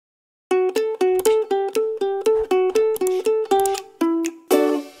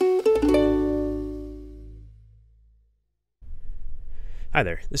Hi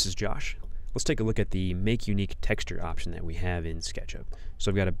there, this is Josh. Let's take a look at the Make Unique Texture option that we have in SketchUp.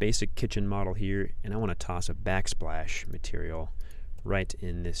 So I've got a basic kitchen model here, and I want to toss a backsplash material right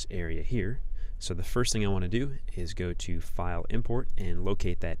in this area here. So the first thing I want to do is go to File, Import, and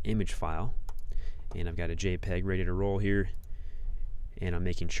locate that image file. And I've got a JPEG ready to roll here, and I'm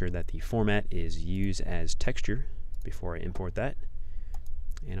making sure that the format is Use as Texture before I import that.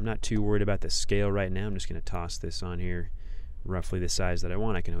 And I'm not too worried about the scale right now. I'm just going to toss this on here roughly the size that I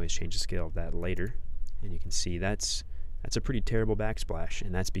want. I can always change the scale of that later. And you can see that's a pretty terrible backsplash,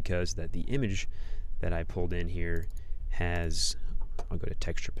 and that's because that the image that I pulled in here has, I'll go to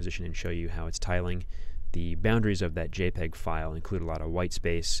texture position and show you how it's tiling. The boundaries of that JPEG file include a lot of white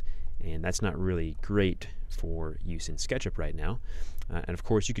space, and that's not really great for use in SketchUp right now. And of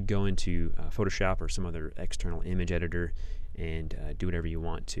course you could go into Photoshop or some other external image editor and do whatever you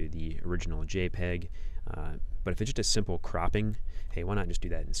want to the original JPEG. But if it's just a simple cropping, hey, why not just do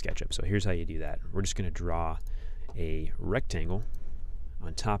that in SketchUp? So here's how you do that. We're just going to draw a rectangle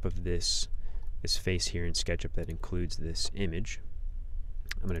on top of this face here in SketchUp that includes this image.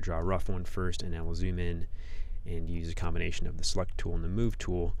 I'm going to draw a rough one first, and then we'll zoom in and use a combination of the Select tool and the Move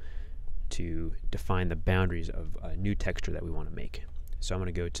tool to define the boundaries of a new texture that we want to make. So I'm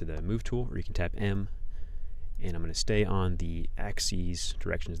going to go to the Move tool, or you can tap M, and I'm going to stay on the axes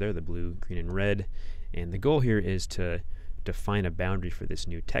directions there, the blue, green, and red. And the goal here is to define a boundary for this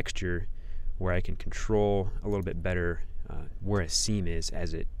new texture where I can control a little bit better where a seam is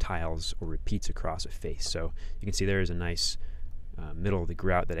as it tiles or repeats across a face. So you can see there is a nice middle of the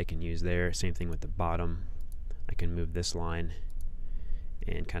grout that I can use there. Same thing with the bottom. I can move this line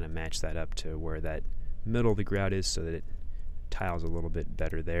and kind of match that up to where that middle of the grout is so that it tiles a little bit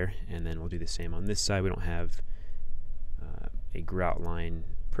better there. And then we'll do the same on this side. We don't have a grout line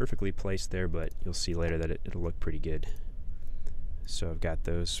perfectly placed there, but you'll see later that it'll look pretty good. So I've got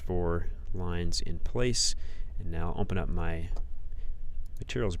those 4 lines in place, and now I'll open up my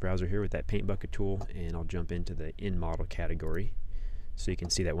materials browser here with that paint bucket tool, and I'll jump into the in model category. So you can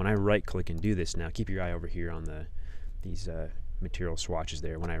see that when I right click and do this, now keep your eye over here on these material swatches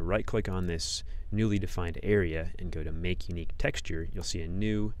there. When I right click on this newly defined area and go to Make Unique Texture, you'll see a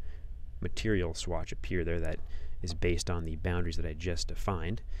new material swatch appear there that is based on the boundaries that I just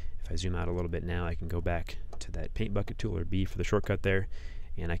defined. If I zoom out a little bit now, I can go back to that paint bucket tool, or B for the shortcut there,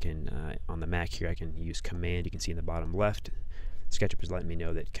 and I can, on the Mac here, I can use Command. You can see in the bottom left, SketchUp is letting me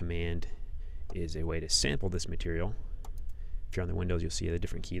know that Command is a way to sample this material. If you're on the Windows, you'll see a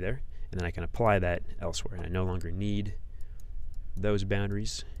different key there, and then I can apply that elsewhere, and I no longer need those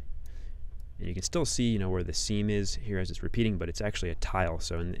boundaries. And you can still see, where the seam is here as it's repeating, but it's actually a tile,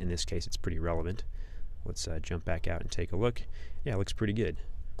 so in this case it's pretty relevant. Let's jump back out and take a look. Yeah, it looks pretty good.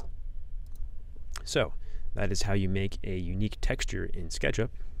 So that is how you make a unique texture in SketchUp.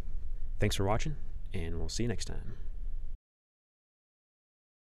 Thanks for watching, and we'll see you next time.